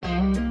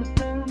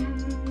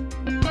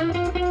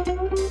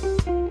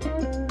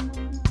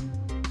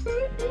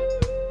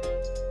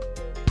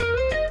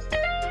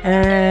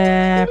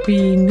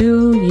Happy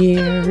New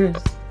Year's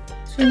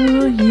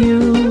to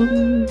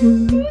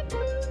you.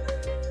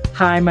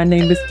 Hi, my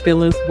name is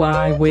Phyllis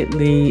Y.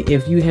 Whitley.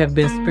 If you have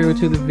been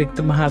spiritually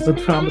victimized or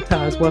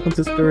traumatized, welcome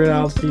to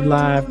Spiritology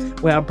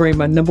Live, where I bring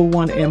my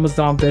 #1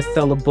 Amazon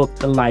bestseller book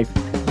to life.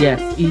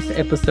 Yes, each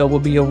episode will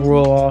be a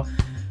raw,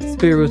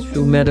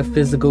 spiritual,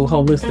 metaphysical,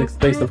 holistic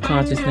space of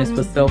consciousness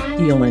for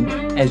self-healing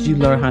as you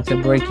learn how to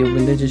break your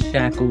religious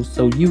shackles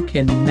so you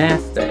can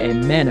master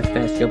and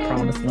manifest your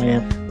promised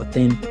land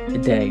within the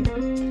day.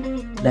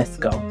 Let's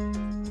go.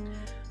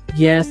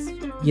 Yes,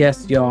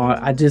 y'all.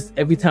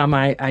 Every time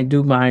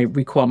I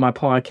record my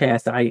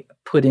podcast, I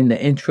put in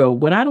the intro,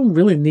 but I don't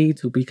really need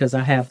to because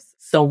I have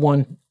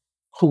someone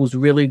who's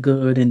really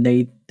good and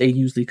they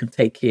usually can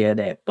take care of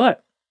that.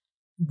 But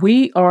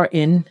we are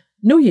in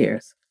New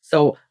Year's.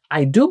 So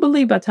I do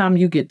believe by the time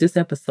you get this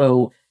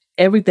episode,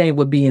 everything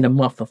will be in the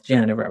month of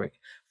January.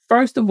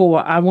 First of all,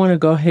 I want to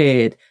go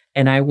ahead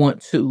and I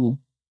want to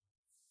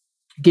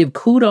give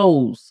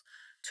kudos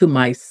to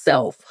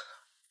myself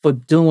for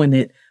doing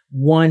it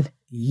 1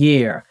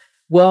 year.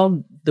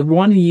 Well, the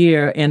 1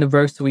 year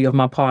anniversary of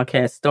my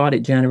podcast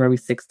started January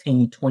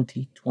 16,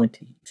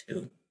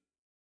 2022.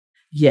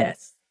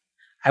 Yes,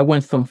 I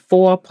went from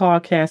 4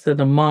 podcasts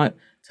in a month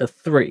to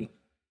 3.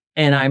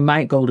 And I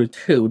might go to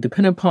 2,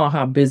 depending upon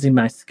how busy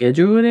my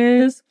schedule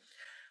is.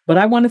 But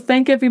I want to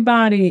thank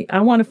everybody. I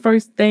want to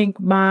first thank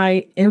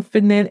my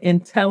infinite,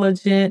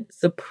 intelligent,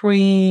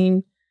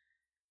 supreme,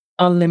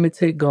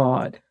 unlimited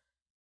God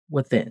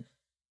within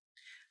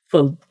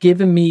for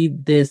giving me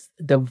this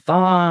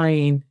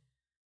divine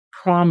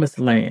promised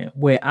land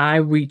where I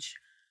reach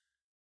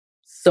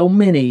so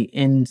many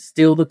and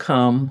still to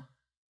come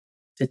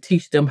to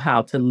teach them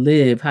how to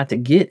live, how to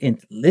get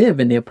and live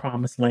in their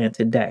promised land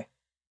today.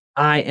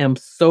 I am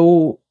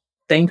so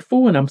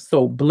thankful and I'm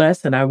so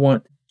blessed. And I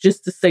want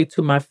just to say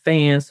to my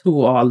fans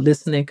who are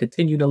listening,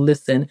 continue to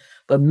listen,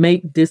 but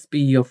make this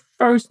be your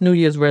first New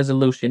Year's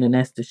resolution. And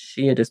that's to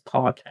share this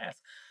podcast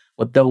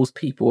with those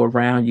people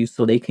around you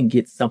so they can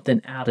get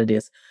something out of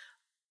this.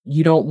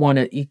 You don't want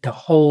to eat the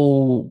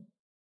whole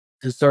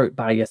dessert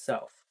by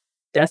yourself.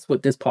 That's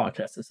what this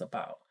podcast is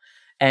about.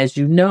 As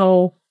you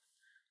know,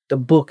 the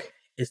book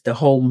is the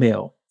whole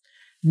meal.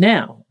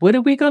 Now, what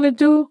are we going to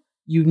do?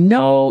 You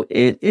know,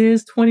 it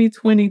is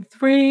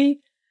 2023,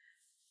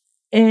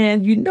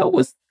 and you know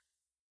what's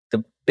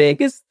the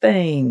biggest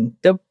thing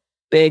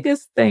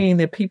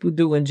that people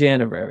do in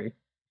January?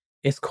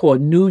 It's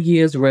called New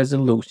Year's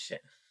resolution.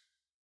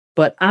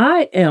 But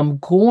I am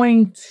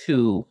going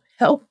to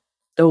help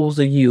those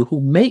of you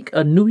who make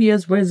a New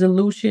Year's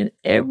resolution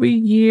every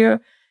year,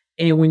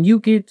 and when you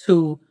get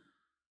to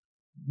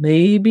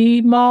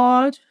maybe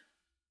March,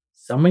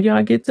 some of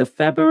y'all get to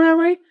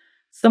February,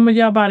 some of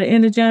y'all by the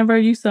end of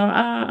January, you say,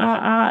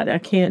 I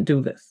can't do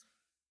this.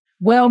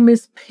 Well,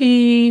 Miss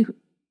P,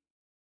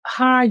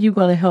 how are you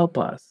going to help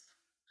us?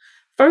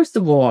 First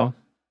of all,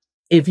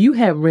 if you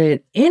have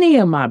read any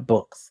of my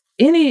books,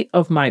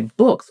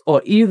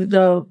 or either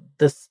the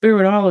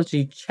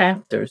Spiritology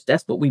chapters,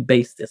 that's what we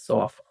base this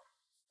off of.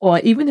 Or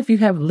even if you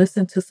have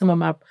listened to some of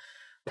my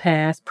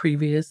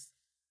previous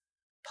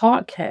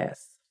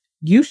podcasts,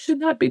 you should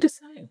not be the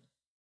same.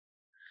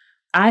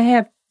 I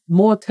have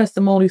more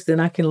testimonies than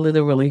I can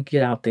literally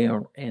get out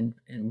there and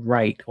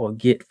write or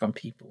get from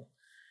people.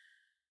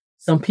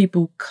 Some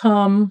people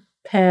come,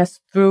 pass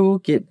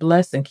through, get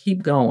blessed, and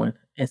keep going.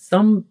 And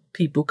some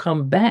people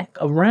come back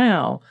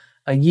around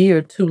a year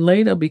or 2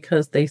 later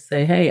because they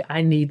say, hey,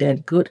 I need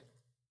that good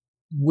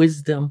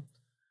wisdom,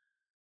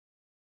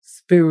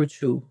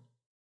 spiritual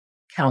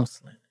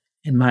counseling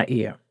in my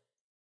ear.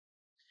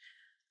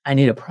 I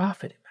need a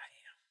prophet in my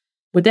ear.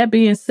 With that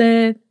being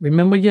said,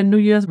 remember your New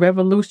Year's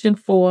resolution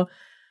for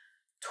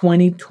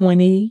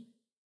 2020,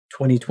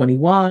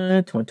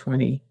 2021,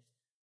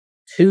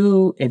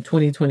 2022, and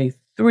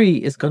 2023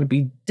 is going to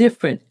be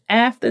different.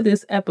 After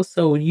this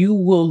episode, you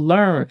will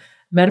learn.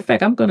 Matter of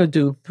fact, I'm going to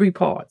do 3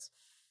 parts.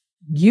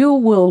 You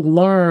will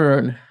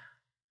learn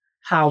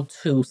how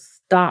to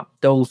stop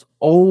those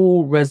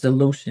old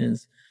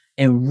resolutions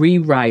and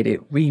rewrite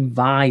it,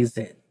 revise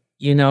it.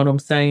 You know what I'm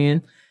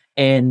saying?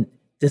 And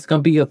it's going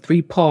to be a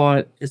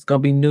 3-part. It's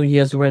going to be New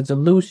Year's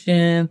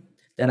resolution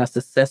that are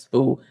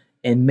successful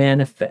and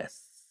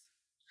manifest.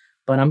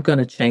 But I'm going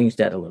to change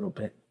that a little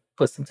bit,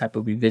 put some type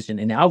of revision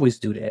in. I always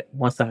do that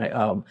once I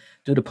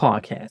do the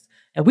podcast.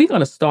 And we're going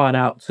to start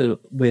out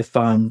with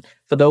for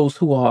those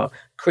who are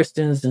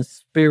Christians and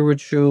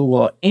spiritual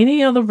or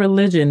any other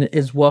religion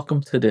is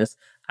welcome to this.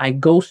 I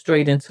go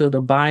straight into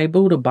the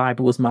Bible. The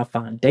Bible is my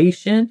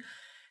foundation.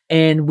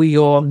 And we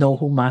all know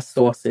who my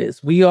source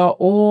is. We are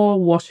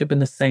all worshiping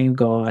the same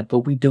God,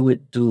 but we do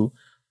it through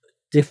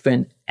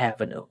different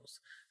avenues.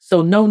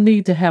 So no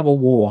need to have a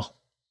war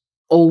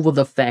over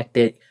the fact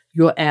that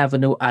your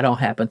avenue I don't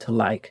happen to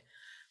like.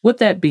 With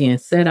that being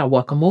said, I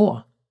welcome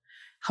more.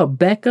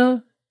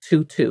 Habakkuk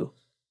 2:2.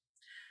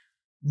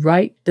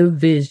 Write the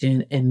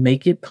vision and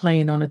make it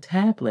plain on a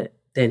tablet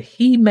that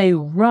he may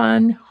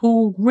run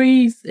who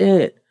reads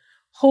it.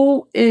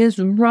 Who is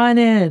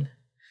running?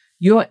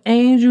 Your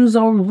angels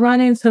are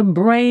running to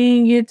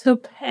bring it to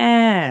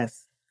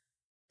pass.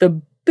 The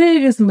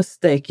biggest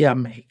mistake y'all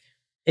make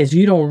is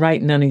you don't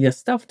write none of your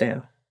stuff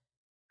down.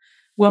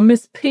 Well,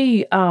 Miss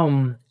P,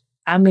 people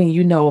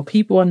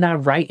are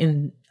not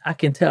writing. I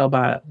can tell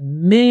by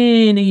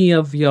many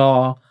of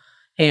y'all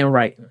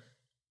handwriting,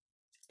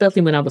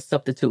 especially when I was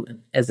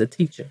substituting as a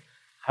teacher.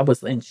 I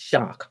was in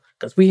shock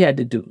because we had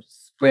to do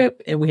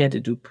script and we had to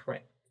do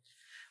print.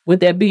 With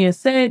that being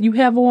said, you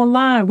have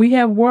online, we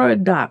have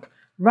Word doc.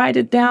 Write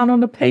it down on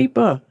the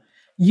paper.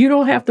 You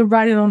don't have to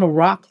write it on the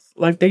rocks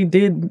like they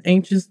did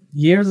ancient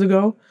years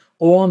ago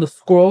or on the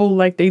scroll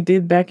like they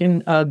did back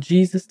in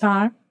Jesus'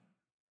 time.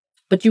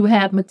 But you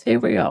have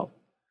material.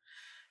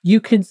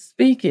 You can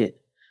speak it.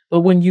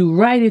 But when you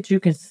write it, you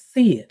can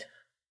see it.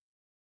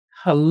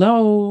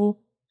 Hello.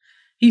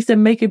 He said,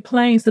 make it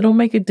plain, so don't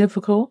make it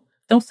difficult.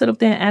 Don't sit up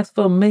there and ask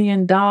for $1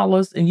 million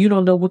and you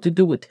don't know what to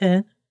do with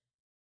 10.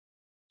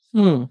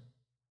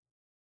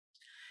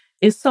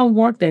 It's some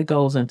work that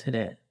goes into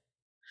that.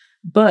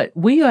 But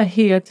we are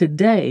here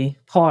today,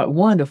 part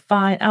 1, to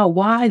find out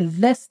why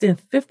less than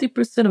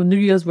 50% of New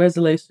Year's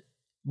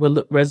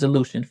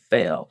resolution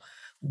fail.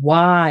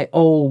 Why,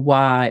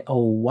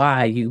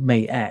 you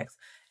may ask.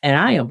 And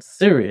I am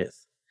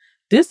serious.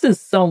 This is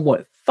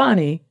somewhat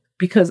funny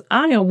because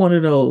I am one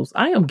of those.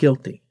 I am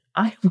guilty.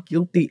 I am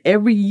guilty.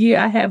 Every year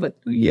I have a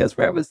New Year's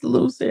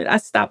resolution. I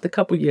stopped a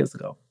couple years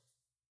ago.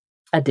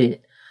 I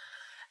did.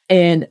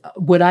 And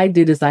what I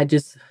did is I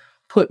just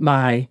put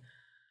I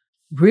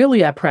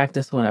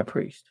practiced when I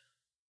preached.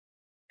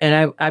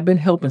 And I've been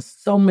helping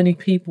so many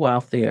people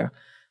out there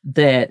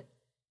that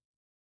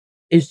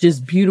it's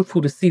just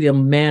beautiful to see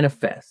them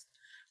manifest.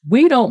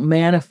 We don't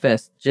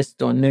manifest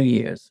just on New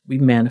Year's. We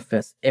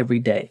manifest every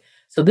day.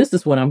 So this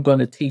is what I'm going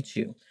to teach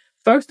you.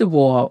 First of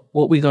all,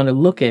 what we're going to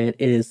look at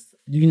is,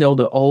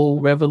 the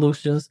old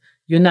revolutions.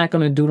 You're not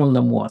going to do them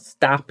no more.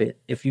 Stop it.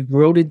 If you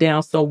wrote it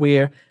down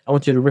somewhere, I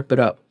want you to rip it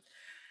up.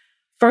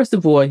 First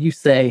of all, you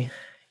say,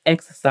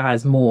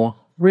 exercise more.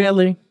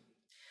 Really?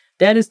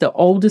 That is the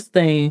oldest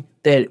thing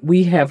that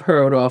we have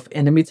heard of.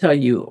 And let me tell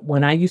you,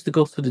 when I used to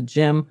go to the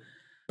gym,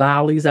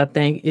 Bolly's, I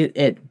think,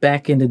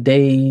 back in the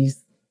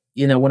days,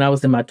 when I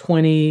was in my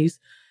 20s,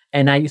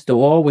 and I used to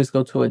always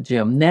go to a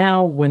gym.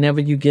 Now, whenever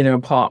you get an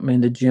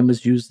apartment, the gym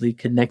is usually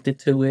connected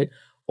to it.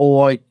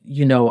 Or,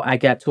 I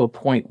got to a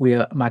point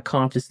where my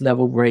confidence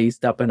level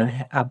raised up and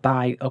I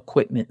buy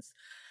equipment.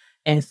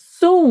 And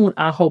soon,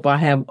 I hope I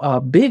have a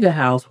bigger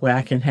house where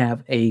I can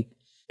have a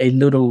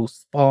little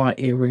spa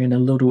area and a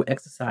little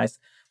exercise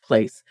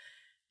place.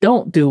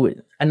 Don't do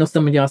it. I know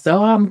some of y'all say,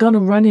 I'm going to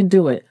run and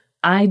do it.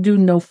 I do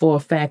know for a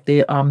fact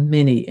there are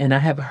many, and I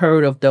have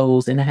heard of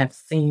those, and I have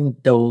seen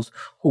those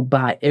who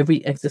buy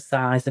every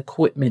exercise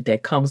equipment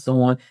that comes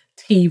on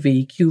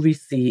TV,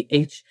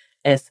 QVC,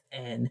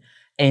 HSN,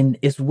 and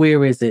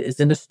where is it? It's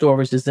in the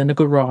storage, it's in the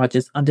garage,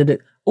 it's under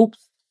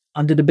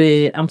the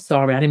bed. I'm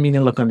sorry, I didn't mean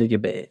to look under your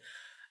bed.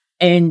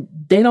 And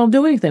they don't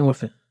do anything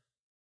with it.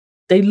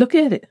 They look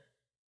at it.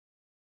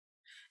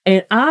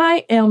 And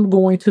I am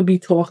going to be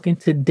talking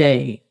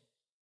today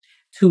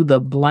to the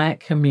Black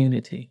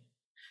community.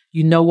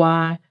 You know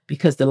why?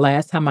 Because the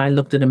last time I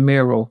looked in the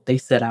mirror, they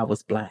said I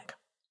was Black.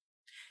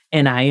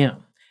 And I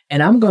am.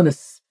 And I'm going to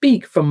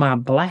speak from my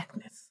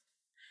Blackness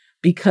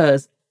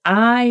because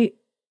I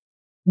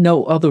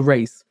know other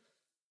race.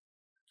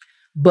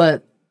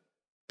 But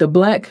the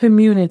Black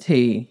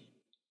community,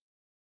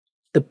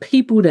 the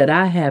people that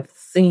I have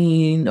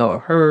seen or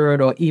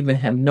heard or even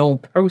have known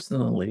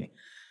personally,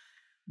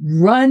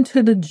 run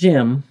to the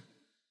gym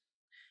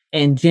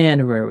in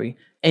January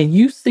and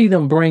you see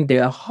them bring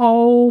their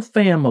whole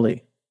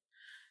family.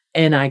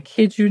 And I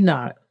kid you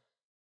not,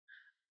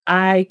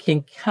 I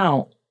can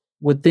count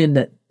within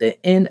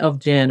the end of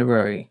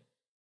January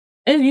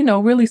and,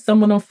 really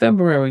someone on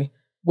February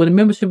where the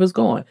membership is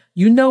going.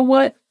 You know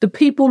what? The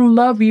people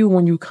love you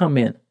when you come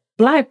in.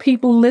 Black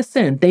people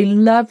listen. They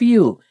love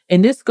you.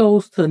 And this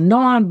goes to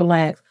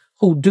non-Blacks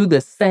who do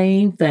the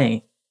same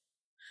thing.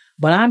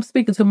 But I'm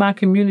speaking to my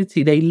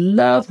community. They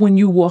love when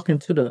you walk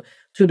into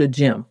the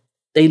gym.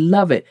 They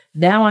love it.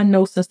 Now I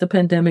know since the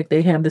pandemic,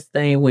 they have this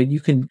thing where you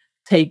can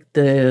take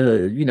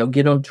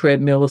get on a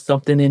treadmill or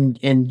something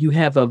and you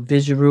have a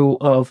visual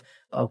of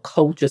a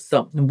coach or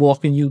something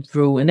walking you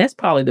through. And that's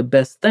probably the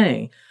best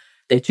thing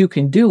that you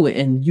can do.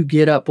 And you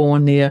get up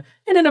on there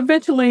and then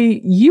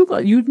eventually you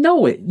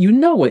know it.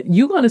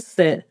 You're going to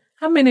set,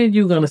 how many of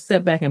you are going to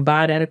sit back and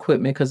buy that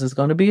equipment? Because it's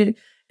going to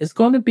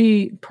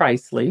be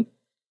pricey.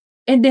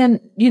 And then,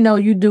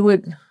 you do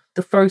it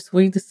the first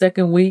week, the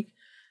second week.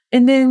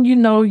 And then,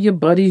 your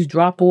buddies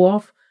drop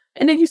off.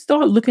 And then you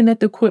start looking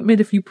at the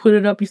equipment. If you put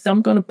it up, you say,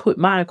 I'm going to put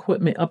my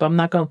equipment up. I'm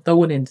not going to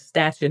throw it and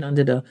stash it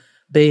under the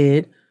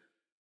bed.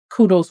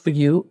 Kudos for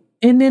you.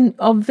 And then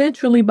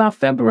eventually by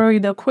February,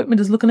 the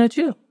equipment is looking at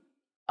you.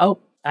 Oh,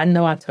 I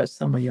know I touched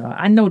some of y'all.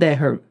 I know that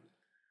hurt.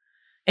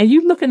 And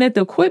you looking at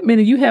the equipment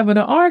and you having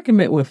an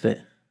argument with it.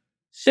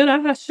 Should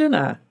I? Should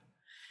I?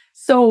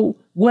 So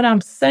what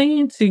I'm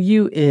saying to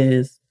you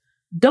is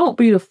don't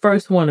be the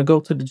first one to go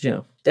to the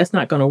gym. That's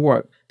not going to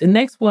work. The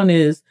next one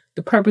is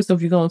the purpose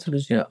of you going to the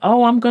gym.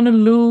 Oh, I'm going to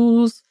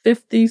lose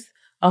 50,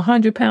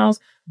 100 pounds.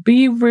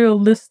 Be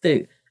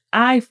realistic.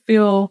 I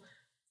feel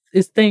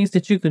it's things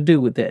that you can do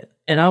with that.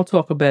 And I'll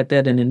talk about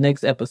that in the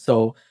next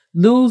episode.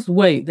 Lose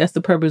weight. That's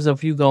the purpose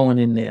of you going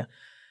in there.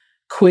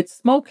 Quit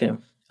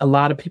smoking. A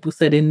lot of people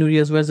say their New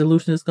Year's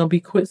resolution is going to be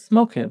quit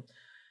smoking.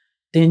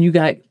 Then you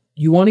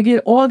want to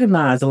get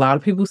organized. A lot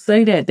of people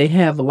say that they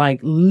have like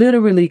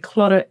literally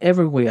clutter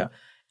everywhere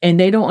and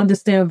they don't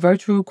understand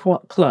virtual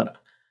clutter.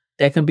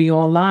 That can be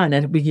online.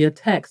 That can be your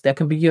text. That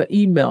can be your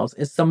emails.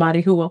 It's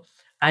somebody who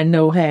I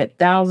know had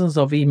thousands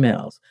of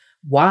emails.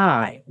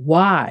 Why?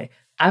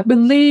 I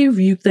believe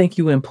you think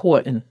you're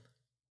important.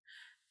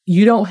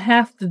 You don't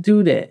have to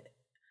do that.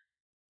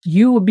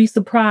 You would be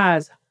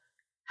surprised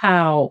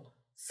how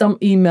some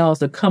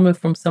emails are coming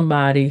from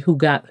somebody who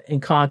got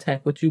in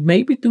contact with you,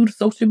 maybe through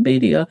social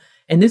media,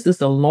 and this is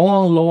a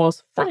long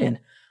lost friend,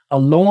 a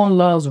long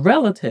lost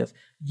relative.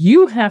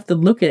 You have to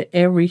look at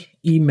every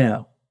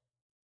email.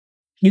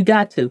 You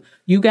got to.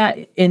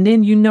 And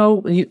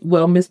then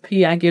well, Miss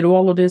P, I get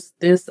all of this,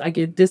 I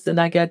get this, and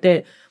I got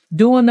that.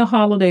 During the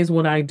holidays,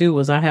 what I do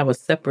is I have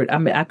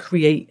I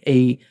create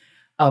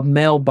a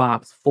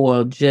mailbox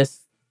for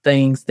just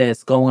things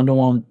that's going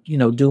on,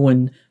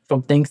 doing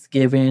from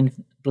Thanksgiving,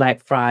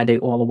 Black Friday,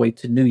 all the way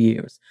to New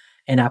Year's.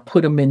 And I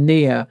put them in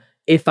there.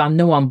 If I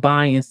know I'm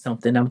buying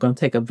something, I'm going to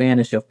take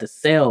advantage of the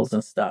sales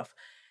and stuff.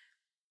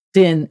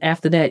 Then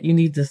after that, you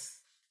need to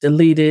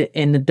delete it.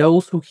 And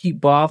those who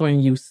keep bothering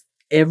you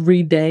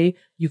every day,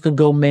 you can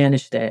go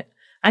manage that.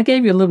 I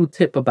gave you a little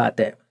tip about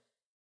that.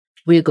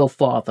 We'll go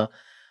farther.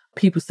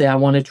 People say, I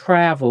want to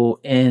travel,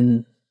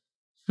 and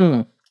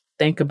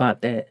think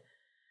about that.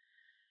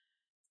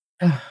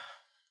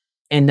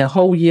 And the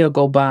whole year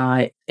go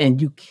by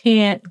and you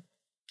can't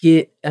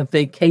get a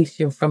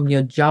vacation from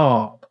your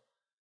job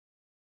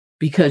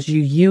because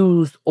you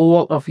used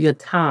all of your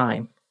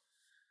time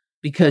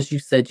because you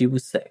said you were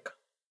sick.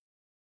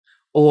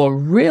 Or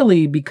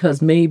really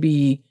because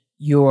maybe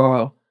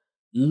your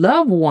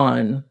loved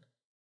one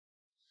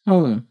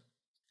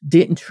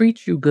didn't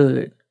treat you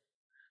good.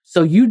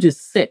 So you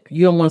just sick.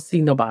 You don't want to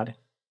see nobody.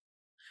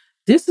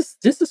 This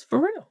is for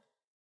real.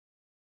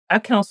 I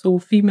counsel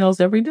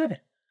females every day.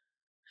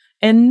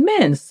 And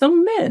men,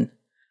 some men,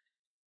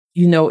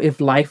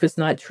 if life is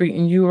not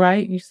treating you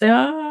right, you say,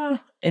 and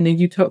then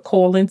you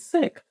call in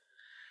sick.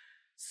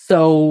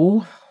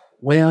 So,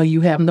 well,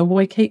 you have no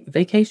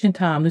vacation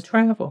time to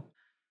travel.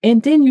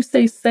 And then you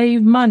say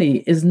save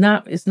money. It's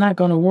not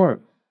going to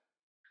work.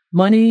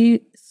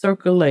 Money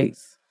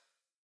circulates.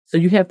 So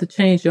you have to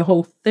change your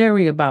whole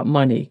theory about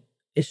money.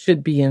 It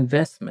should be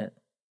investment.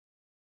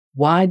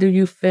 Why do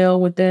you fail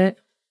with that?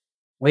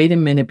 Wait a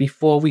minute,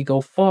 before we go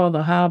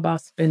farther, how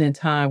about spending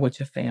time with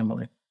your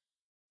family?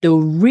 The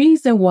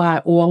reason why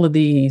all of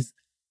these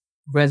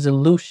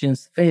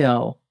resolutions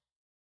fail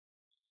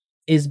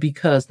is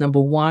because, number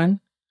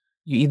one,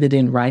 you either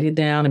didn't write it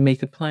down and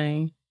make it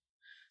plain.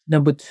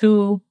 Number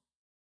two,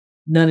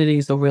 none of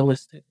these are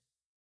realistic.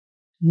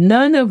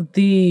 None of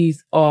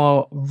these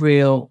are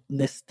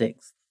realistic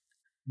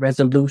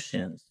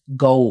resolutions,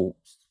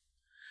 goals.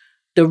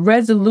 The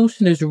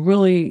resolution is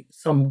really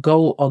a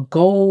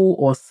goal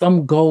or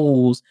some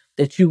goals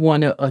that you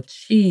want to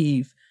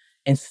achieve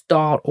and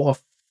start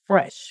off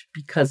fresh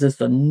because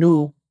it's a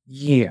new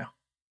year.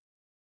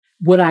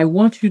 What I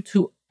want you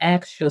to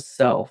ask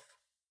yourself,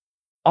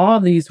 are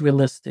these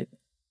realistic?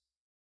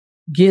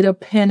 Get a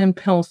pen and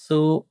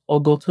pencil or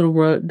go to the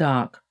Word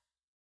doc,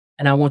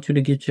 and I want you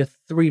to get your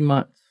 3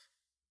 months.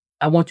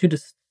 I want you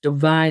to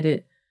divide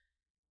it,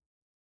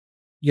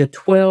 your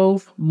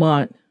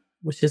 12-month,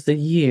 which is a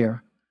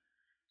year,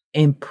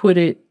 and put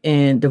it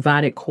and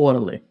divide it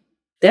quarterly.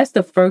 That's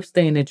the first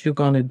thing that you're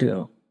going to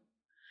do.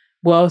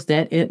 Well, is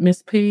that it,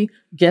 Miss P?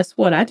 Guess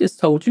what? I just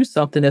told you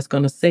something that's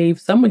going to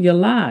save some of your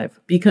life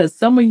because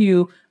some of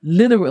you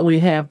literally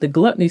have the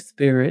gluttony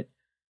spirit.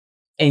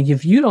 And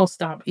if you don't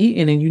stop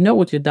eating and you know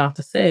what your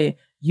doctor say,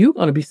 you're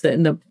going to be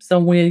setting up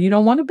somewhere you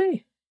don't want to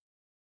be.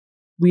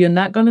 We are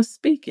not going to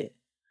speak it.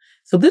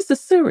 So this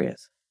is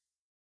serious.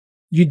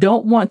 You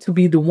don't want to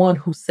be the one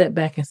who sat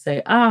back and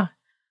say, I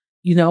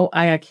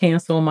got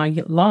cancer on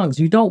my lungs.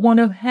 You don't want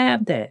to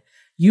have that.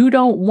 You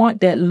don't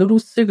want that little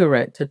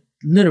cigarette to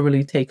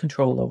literally take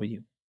control over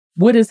you.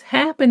 What is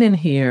happening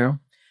here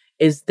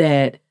is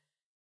that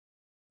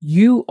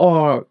you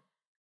are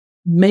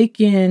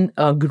making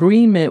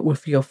agreement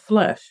with your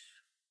flesh,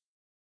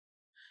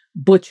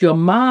 but your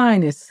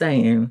mind is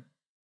saying,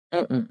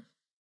 I'm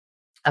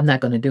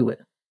not going to do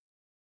it.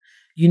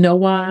 You know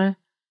why?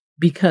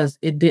 Because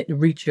it didn't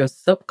reach your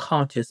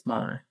subconscious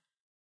mind,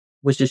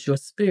 which is your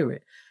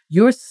spirit.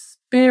 Your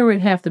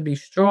spirit have to be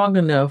strong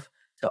enough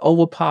to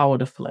overpower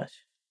the flesh.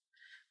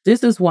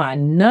 This is why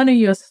none of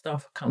your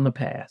stuff come to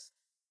pass.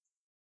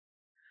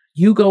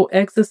 You go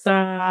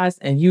exercise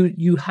and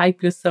you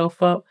hype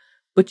yourself up,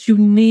 but you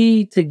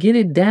need to get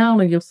it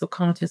down in your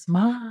subconscious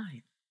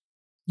mind.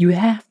 You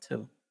have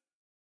to.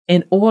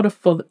 In order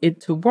for it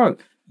to work.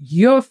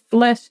 Your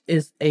flesh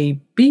is a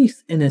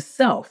beast in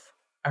itself.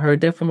 I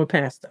heard that from a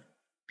pastor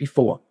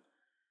before.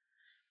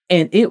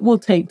 And it will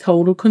take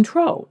total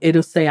control.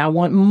 It'll say, I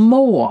want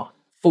more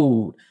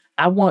food.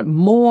 I want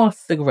more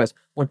cigarettes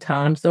when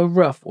times are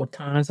rough or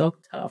times are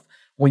tough.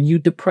 When you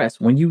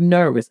depressed, when you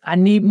nervous, I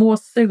need more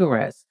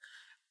cigarettes.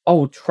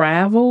 Oh,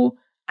 travel.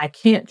 I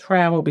can't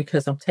travel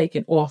because I'm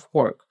taking off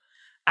work.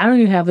 I don't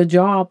even have a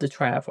job to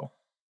travel.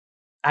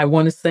 I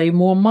want to save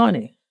more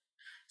money.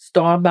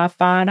 Start by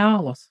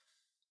 $5.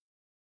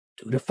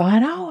 Do the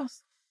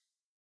 $5.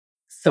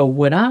 So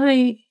what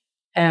I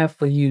have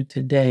for you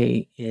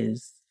today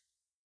is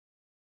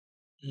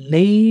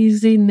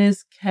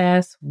laziness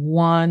casts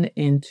one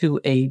into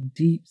a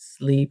deep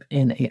sleep,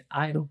 and an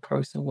idle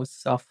person will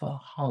suffer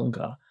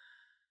hunger.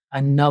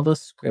 Another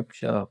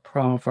scripture,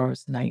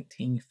 Proverbs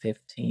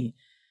 19:15.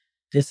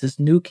 This is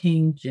New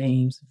King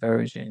James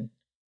Version,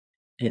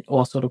 and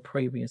also the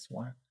previous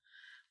one.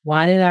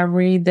 Why did I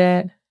read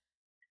that?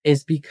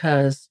 It's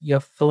because your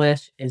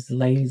flesh is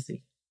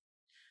lazy.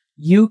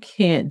 You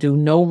can't do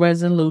no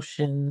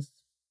resolutions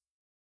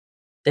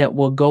that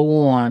will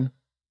go on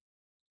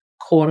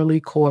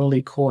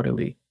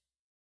quarterly,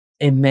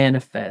 and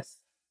manifest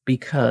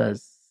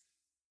because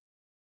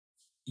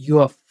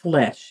your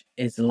flesh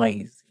is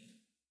lazy.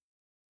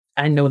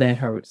 I know that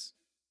hurts.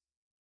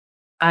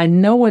 I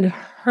know it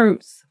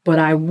hurts, but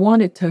I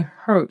want it to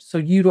hurt so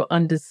you to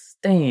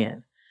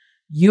understand.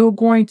 You're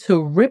going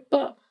to rip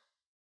up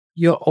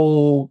your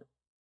old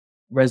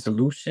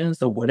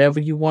resolutions or whatever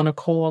you want to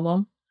call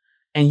them,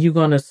 and you're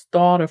going to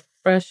start a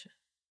fresh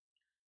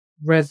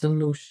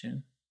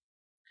resolution.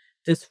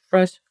 This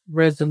fresh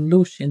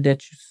resolution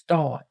that you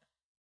start,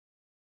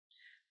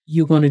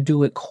 you're going to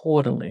do it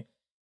quarterly.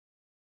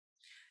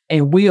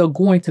 And we are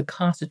going to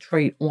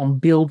concentrate on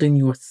building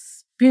your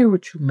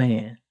spiritual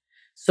man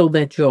so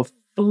that your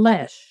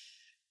fleshly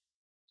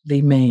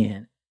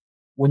man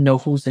will know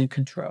who's in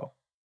control.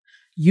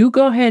 You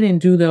go ahead and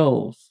do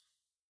those.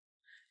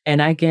 And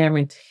I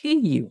guarantee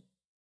you,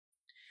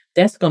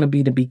 that's going to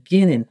be the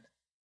beginning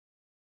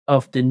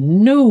of the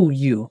new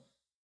you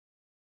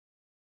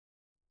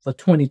for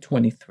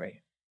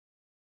 2023.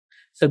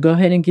 So go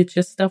ahead and get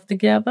your stuff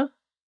together.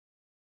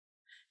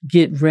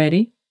 Get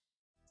ready.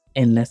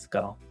 And let's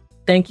go.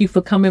 Thank you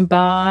for coming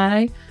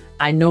by.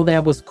 I know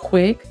that was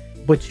quick,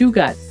 but you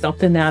got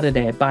something out of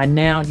that. By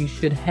now, you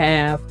should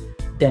have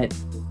that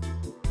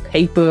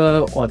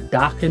paper or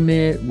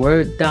document,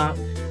 Word doc,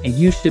 and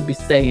you should be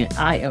saying,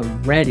 I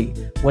am ready.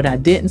 What I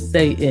didn't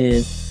say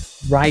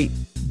is write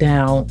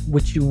down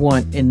what you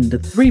want in the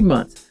 3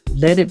 months.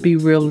 Let it be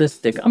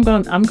realistic. I'm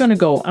not going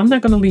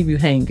to leave you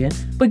hanging,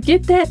 but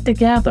get that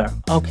together.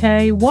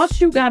 Okay. Once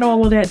you got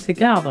all of that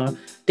together,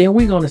 then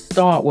we're going to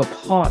start with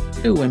part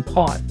 2 and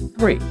part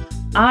 3.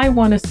 I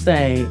want to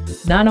say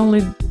not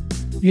only,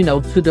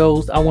 to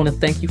those, I want to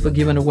thank you for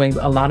giving away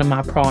a lot of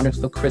my products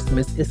for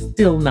Christmas. It's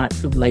still not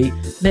too late.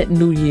 Let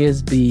New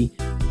Year's be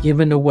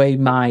giving away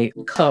my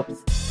cups,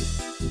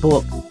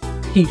 books,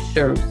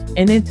 t-shirts,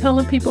 and then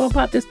telling people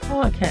about this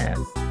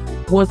podcast.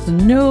 What's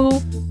new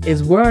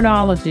is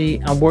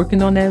Wordology. I'm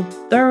working on that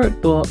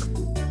 3rd book.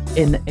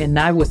 And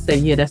I would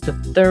say, that's the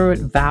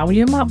 3rd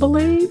volume, I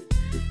believe.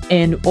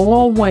 And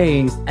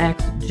always ask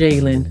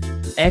Jalen.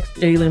 Ask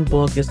Jalen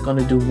book is going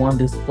to do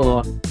wonders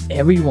for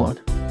everyone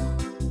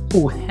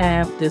who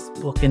have this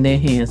book in their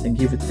hands and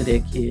give it to their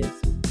kids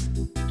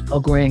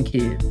or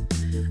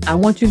grandkids. I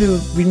want you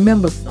to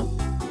remember something.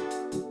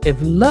 If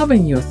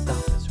loving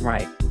yourself is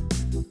right,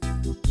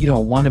 you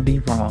don't want to be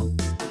wrong.